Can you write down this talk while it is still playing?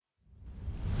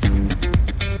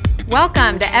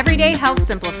Welcome to Everyday Health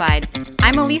Simplified.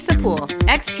 I'm Elisa Poole,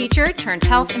 ex-teacher turned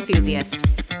health enthusiast.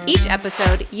 Each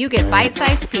episode, you get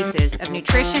bite-sized pieces of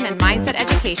nutrition and mindset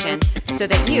education so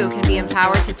that you can be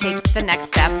empowered to take the next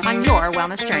step on your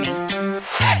wellness journey.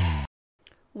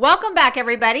 Welcome back,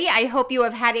 everybody. I hope you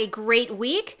have had a great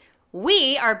week.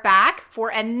 We are back for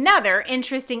another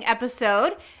interesting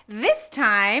episode. This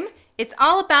time, it's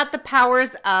all about the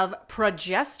powers of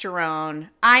progesterone.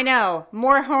 I know,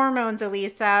 more hormones,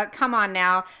 Elisa. Come on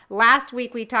now. Last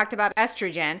week we talked about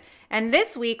estrogen, and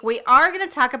this week we are going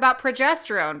to talk about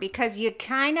progesterone because you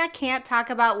kind of can't talk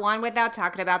about one without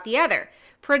talking about the other.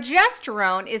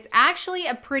 Progesterone is actually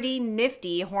a pretty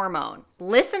nifty hormone.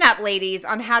 Listen up, ladies,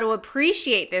 on how to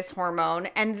appreciate this hormone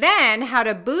and then how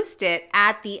to boost it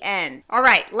at the end. All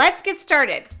right, let's get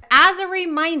started. As a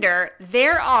reminder,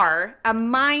 there are a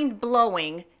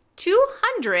mind-blowing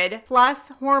 200 plus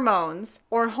hormones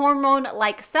or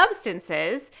hormone-like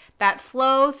substances that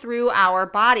flow through our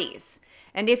bodies.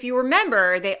 And if you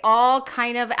remember, they all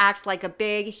kind of act like a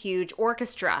big, huge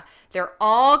orchestra. They're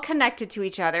all connected to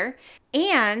each other,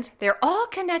 and they're all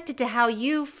connected to how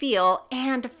you feel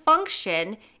and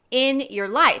function in your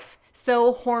life.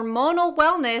 So hormonal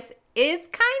wellness is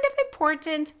kind of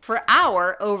important for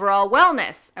our overall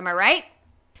wellness. Am I right?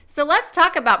 So let's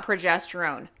talk about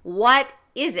progesterone. What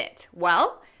is it?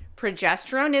 Well,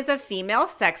 progesterone is a female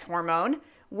sex hormone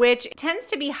which tends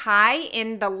to be high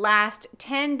in the last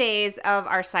 10 days of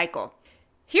our cycle.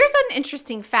 Here's an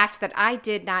interesting fact that I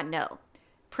did not know.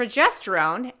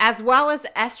 Progesterone, as well as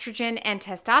estrogen and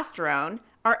testosterone,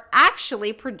 are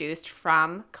actually produced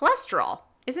from cholesterol.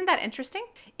 Isn't that interesting?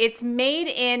 It's made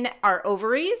in our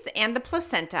ovaries and the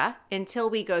placenta until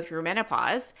we go through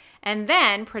menopause, and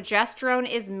then progesterone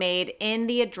is made in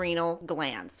the adrenal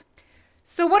glands.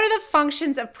 So what are the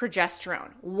functions of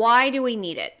progesterone? Why do we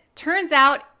need it? Turns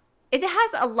out it has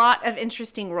a lot of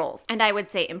interesting roles, and I would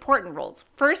say important roles.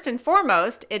 First and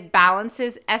foremost, it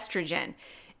balances estrogen.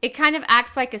 It kind of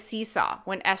acts like a seesaw.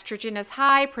 When estrogen is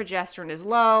high, progesterone is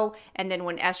low, and then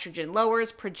when estrogen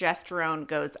lowers, progesterone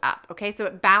goes up. Okay, so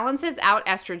it balances out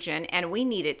estrogen, and we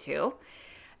need it to.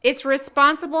 It's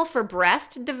responsible for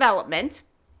breast development.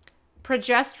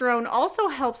 Progesterone also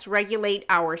helps regulate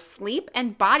our sleep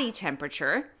and body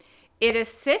temperature. It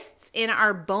assists in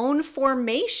our bone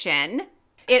formation.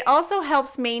 It also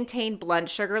helps maintain blood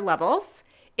sugar levels.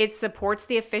 It supports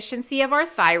the efficiency of our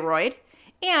thyroid,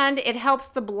 and it helps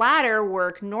the bladder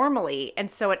work normally,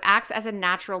 and so it acts as a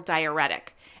natural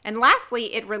diuretic. And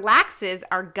lastly, it relaxes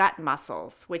our gut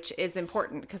muscles, which is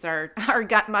important because our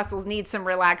gut muscles need some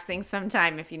relaxing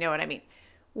sometime, if you know what I mean.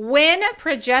 When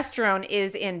progesterone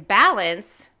is in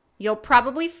balance, you'll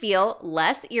probably feel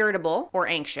less irritable or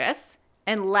anxious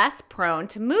and less prone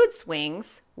to mood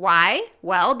swings. Why?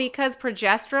 Well, because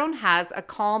progesterone has a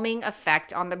calming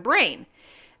effect on the brain.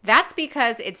 That's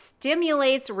because it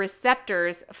stimulates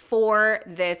receptors for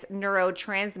this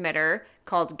neurotransmitter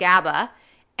called GABA,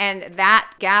 and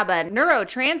that GABA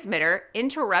neurotransmitter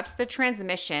interrupts the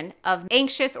transmission of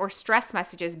anxious or stress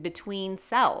messages between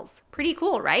cells. Pretty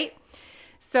cool, right?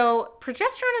 So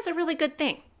progesterone is a really good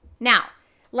thing. Now,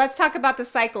 let's talk about the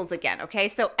cycles again, okay?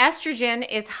 So estrogen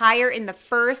is higher in the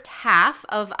first half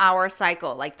of our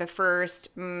cycle, like the first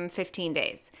 15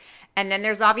 days. And then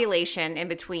there's ovulation in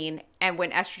between, and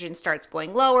when estrogen starts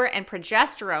going lower and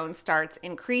progesterone starts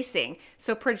increasing.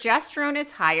 So progesterone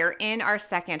is higher in our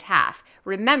second half.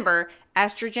 Remember,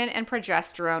 estrogen and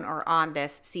progesterone are on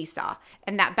this seesaw,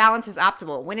 and that balance is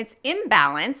optimal. When it's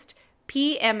imbalanced,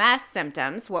 PMS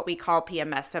symptoms, what we call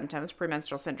PMS symptoms,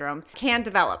 premenstrual syndrome, can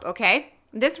develop, okay?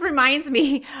 This reminds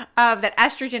me of that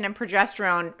estrogen and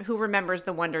progesterone. Who remembers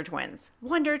the Wonder Twins?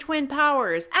 Wonder Twin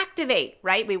powers, activate,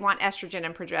 right? We want estrogen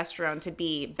and progesterone to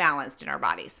be balanced in our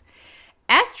bodies.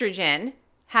 Estrogen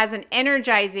has an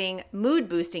energizing,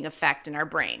 mood-boosting effect in our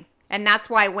brain. And that's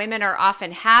why women are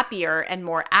often happier and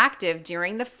more active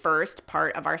during the first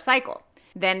part of our cycle.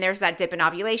 Then there's that dip in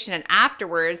ovulation, and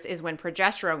afterwards is when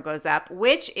progesterone goes up,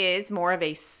 which is more of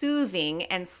a soothing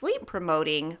and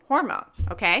sleep-promoting hormone,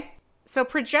 okay? So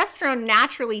progesterone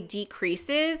naturally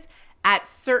decreases at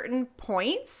certain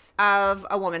points of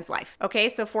a woman's life. Okay,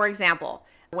 so for example,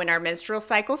 when our menstrual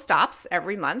cycle stops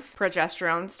every month,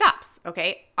 progesterone stops.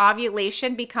 Okay,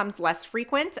 ovulation becomes less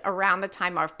frequent around the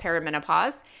time of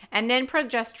perimenopause, and then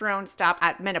progesterone stops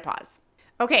at menopause.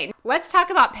 Okay, let's talk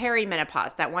about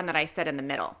perimenopause, that one that I said in the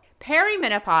middle.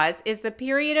 Perimenopause is the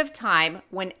period of time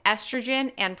when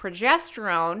estrogen and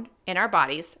progesterone in our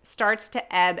bodies starts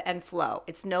to ebb and flow.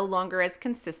 It's no longer as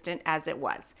consistent as it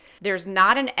was. There's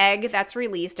not an egg that's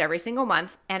released every single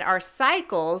month, and our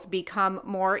cycles become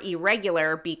more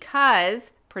irregular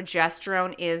because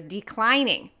progesterone is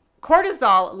declining.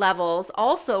 Cortisol levels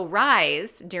also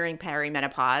rise during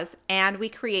perimenopause, and we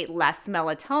create less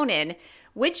melatonin,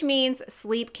 which means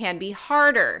sleep can be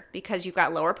harder because you've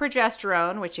got lower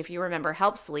progesterone, which if you remember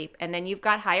helps sleep, and then you've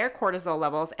got higher cortisol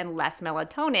levels and less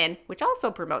melatonin, which also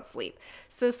promotes sleep.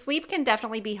 So sleep can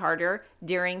definitely be harder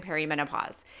during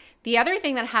perimenopause. The other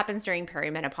thing that happens during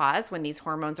perimenopause when these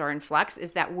hormones are in flux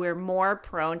is that we're more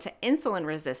prone to insulin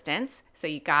resistance. So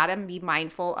you gotta be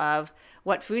mindful of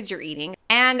what foods you're eating.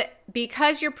 And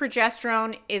because your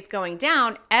progesterone is going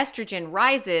down, estrogen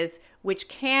rises, which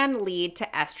can lead to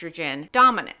estrogen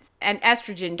dominance. And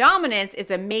estrogen dominance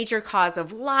is a major cause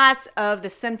of lots of the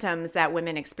symptoms that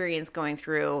women experience going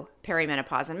through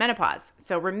perimenopause and menopause.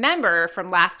 So remember from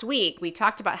last week, we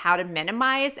talked about how to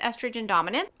minimize estrogen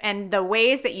dominance. And the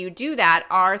ways that you do that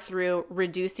are through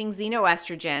reducing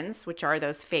xenoestrogens, which are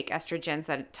those fake estrogens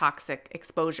that are toxic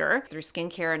exposure, through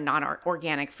skincare and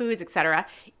non-organic foods, etc.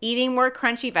 Eating more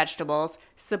crunchy vegetables,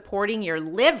 supporting your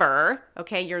liver.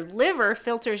 Okay, your liver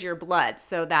filters your blood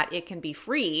so that it can be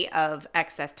free of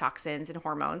excess toxins and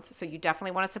hormones. So you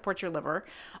definitely want to support your liver.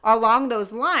 Along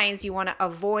those lines, you want to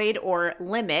avoid or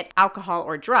limit alcohol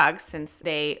or drugs since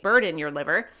they burden your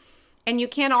liver. And you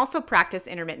can also practice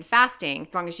intermittent fasting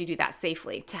as long as you do that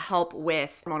safely to help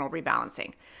with hormonal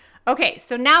rebalancing. Okay,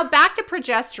 so now back to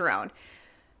progesterone.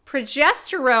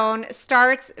 Progesterone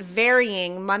starts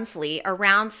varying monthly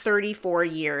around 34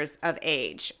 years of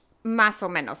age, más o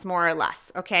menos, more or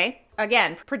less, okay?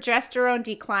 Again, progesterone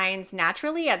declines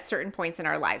naturally at certain points in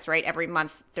our lives, right? Every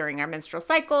month during our menstrual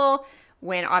cycle,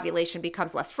 when ovulation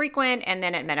becomes less frequent, and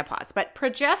then at menopause. But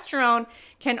progesterone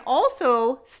can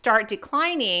also start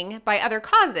declining by other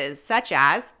causes, such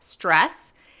as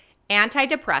stress,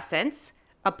 antidepressants,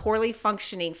 a poorly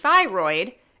functioning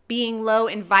thyroid, being low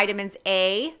in vitamins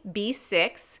A,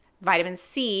 B6, vitamin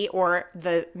C, or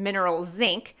the mineral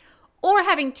zinc, or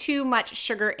having too much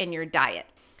sugar in your diet.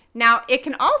 Now, it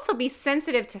can also be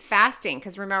sensitive to fasting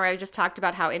because remember I just talked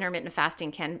about how intermittent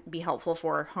fasting can be helpful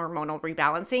for hormonal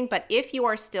rebalancing. But if you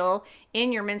are still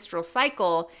in your menstrual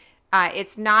cycle,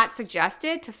 it's not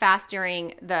suggested to fast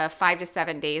during the 5 to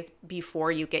 7 days before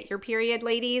you get your period,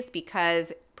 ladies,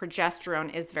 because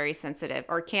progesterone is very sensitive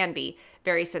or can be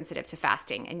very sensitive to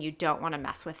fasting, and you don't want to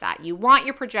mess with that. You want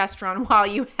your progesterone while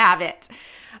you have it.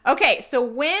 Okay, so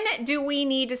when do we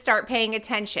need to start paying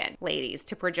attention, ladies,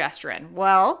 to progesterone?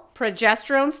 Well,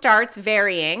 progesterone starts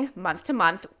varying month to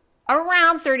month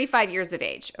around 35 years of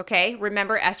age, okay?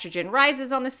 Remember, estrogen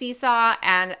rises on the seesaw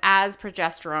and as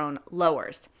progesterone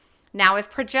lowers. Now,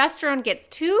 if progesterone gets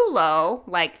too low,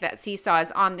 like that seesaw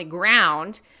is on the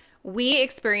ground, we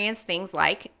experience things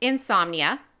like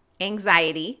insomnia,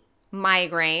 anxiety,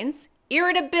 migraines,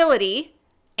 irritability,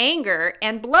 anger,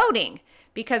 and bloating.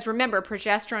 Because remember,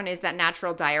 progesterone is that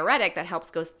natural diuretic that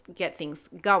helps get things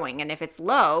going. And if it's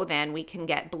low, then we can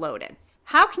get bloated.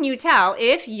 How can you tell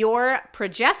if your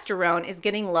progesterone is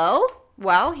getting low?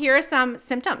 Well, here are some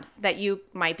symptoms that you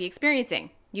might be experiencing.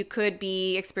 You could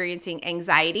be experiencing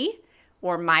anxiety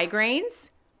or migraines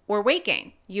or weight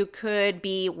gain. You could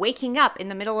be waking up in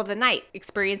the middle of the night,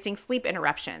 experiencing sleep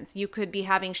interruptions. You could be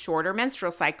having shorter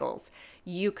menstrual cycles.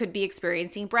 You could be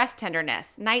experiencing breast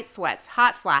tenderness, night sweats,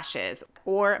 hot flashes,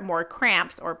 or more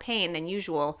cramps or pain than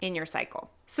usual in your cycle.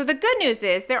 So the good news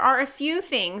is there are a few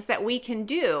things that we can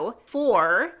do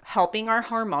for helping our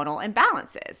hormonal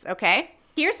imbalances, okay?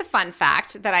 Here's a fun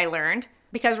fact that I learned,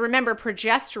 because remember,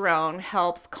 progesterone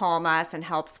helps calm us and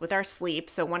helps with our sleep.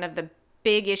 So one of the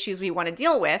big issues we want to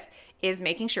deal with is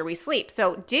making sure we sleep.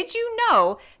 So did you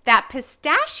know that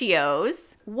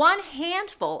pistachios, one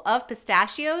handful of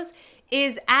pistachios,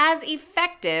 is as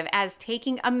effective as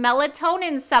taking a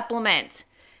melatonin supplement?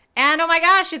 And oh my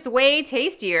gosh, it's way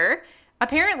tastier.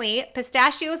 Apparently,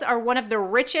 pistachios are one of the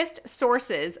richest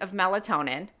sources of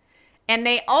melatonin. And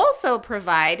they also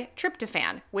provide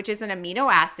tryptophan, which is an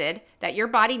amino acid that your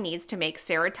body needs to make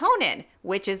serotonin,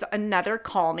 which is another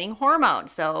calming hormone.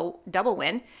 So double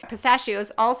win.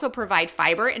 Pistachios also provide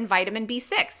fiber and vitamin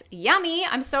B6. Yummy.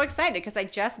 I'm so excited because I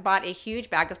just bought a huge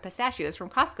bag of pistachios from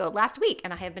Costco last week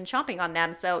and I have been chomping on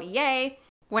them. So yay.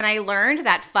 When I learned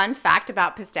that fun fact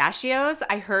about pistachios,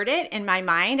 I heard it in my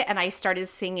mind and I started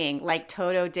singing like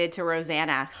Toto did to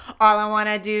Rosanna. All I want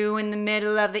to do in the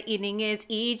middle of the evening is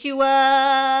eat you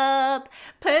up.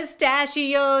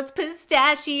 Pistachios,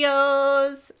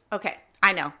 pistachios. Okay,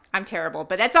 I know, I'm terrible,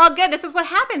 but that's all good. This is what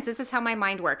happens. This is how my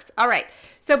mind works. All right,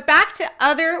 so back to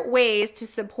other ways to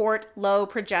support low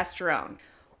progesterone.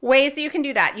 Ways that you can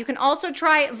do that. You can also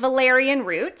try valerian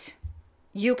root.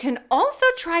 You can also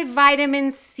try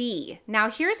vitamin C. Now,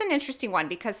 here's an interesting one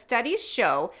because studies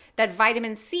show that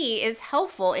vitamin C is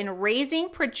helpful in raising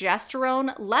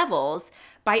progesterone levels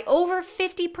by over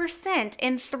 50%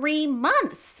 in 3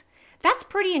 months. That's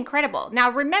pretty incredible. Now,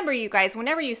 remember, you guys,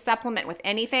 whenever you supplement with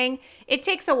anything, it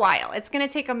takes a while. It's going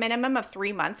to take a minimum of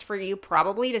 3 months for you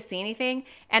probably to see anything.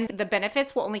 And the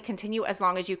benefits will only continue as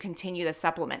long as you continue the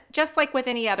supplement, just like with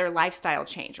any other lifestyle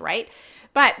change, right?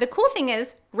 But the cool thing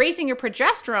is raising your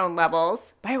progesterone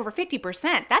levels by over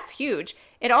 50%. That's huge.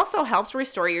 It also helps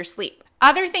restore your sleep.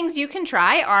 Other things you can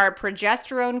try are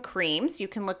progesterone creams. You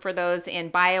can look for those in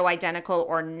bioidentical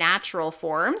or natural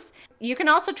forms. You can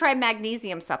also try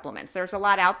magnesium supplements. There's a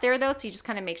lot out there though, so you just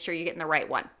kind of make sure you're getting the right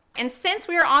one. And since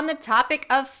we are on the topic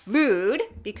of food,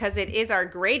 because it is our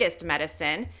greatest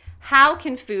medicine, how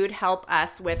can food help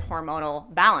us with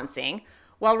hormonal balancing?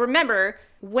 Well, remember,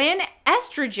 when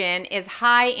estrogen is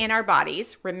high in our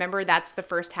bodies, remember that's the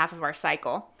first half of our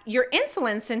cycle, your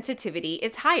insulin sensitivity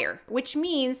is higher, which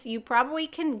means you probably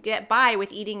can get by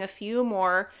with eating a few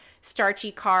more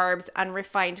starchy carbs,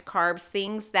 unrefined carbs,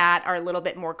 things that are a little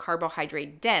bit more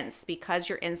carbohydrate dense because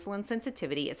your insulin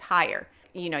sensitivity is higher.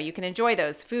 You can enjoy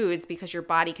those foods because your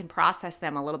body can process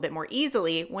them a little bit more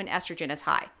easily when estrogen is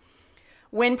high.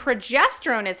 When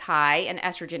progesterone is high and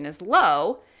estrogen is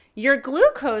low, your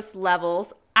glucose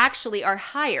levels actually are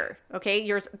higher,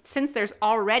 okay? Since there's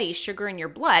already sugar in your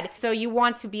blood, so you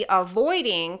want to be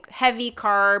avoiding heavy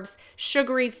carbs,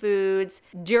 sugary foods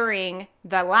during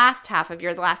the last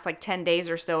 10 days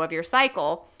or so of your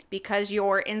cycle because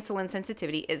your insulin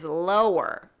sensitivity is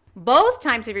lower. Both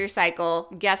times of your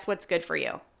cycle, guess what's good for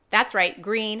you? That's right,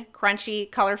 green, crunchy,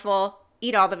 colorful,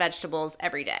 eat all the vegetables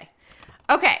every day.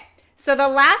 Okay, so the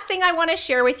last thing I want to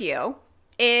share with you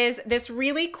is this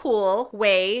really cool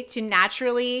way to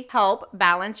naturally help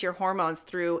balance your hormones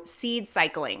through seed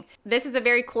cycling. This is a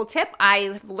very cool tip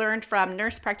I've learned from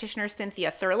nurse practitioner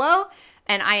Cynthia Thurlow,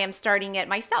 and I am starting it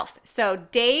myself. So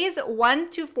days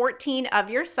 1 to 14 of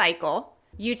your cycle,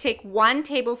 you take 1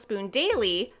 tablespoon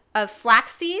daily of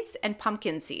flax seeds and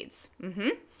pumpkin seeds.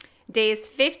 Days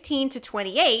 15 to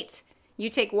 28, you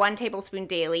take 1 tablespoon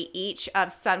daily each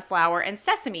of sunflower and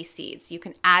sesame seeds. You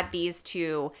can add these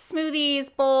to smoothies,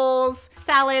 bowls,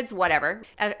 salads, whatever,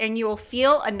 and you will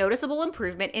feel a noticeable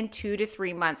improvement in 2 to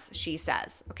 3 months, she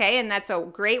says. Okay, and that's a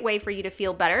great way for you to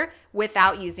feel better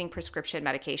without using prescription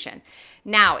medication.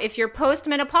 Now, if you're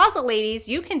postmenopausal ladies,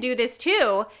 you can do this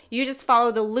too. You just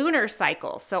follow the lunar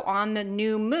cycle. So on the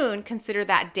new moon, consider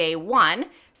that day 1.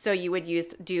 So you would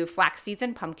do flax seeds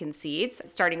and pumpkin seeds,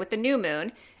 starting with the new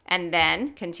moon, and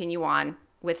then continue on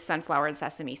with sunflower and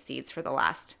sesame seeds for the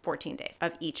last 14 days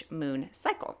of each moon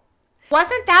cycle.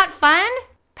 Wasn't that fun?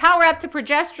 Power up to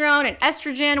progesterone and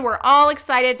estrogen. We're all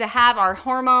excited to have our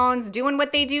hormones doing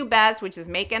what they do best, which is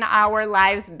making our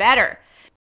lives better.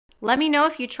 Let me know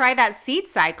if you try that seed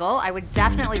cycle. I would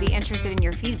definitely be interested in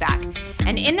your feedback.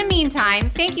 And in the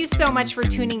meantime, thank you so much for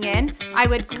tuning in. I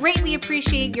would greatly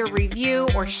appreciate your review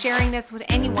or sharing this with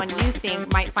anyone you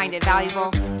think might find it valuable.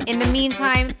 In the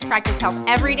meantime, practice health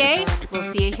every day.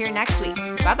 We'll see you here next week.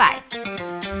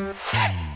 Bye-bye.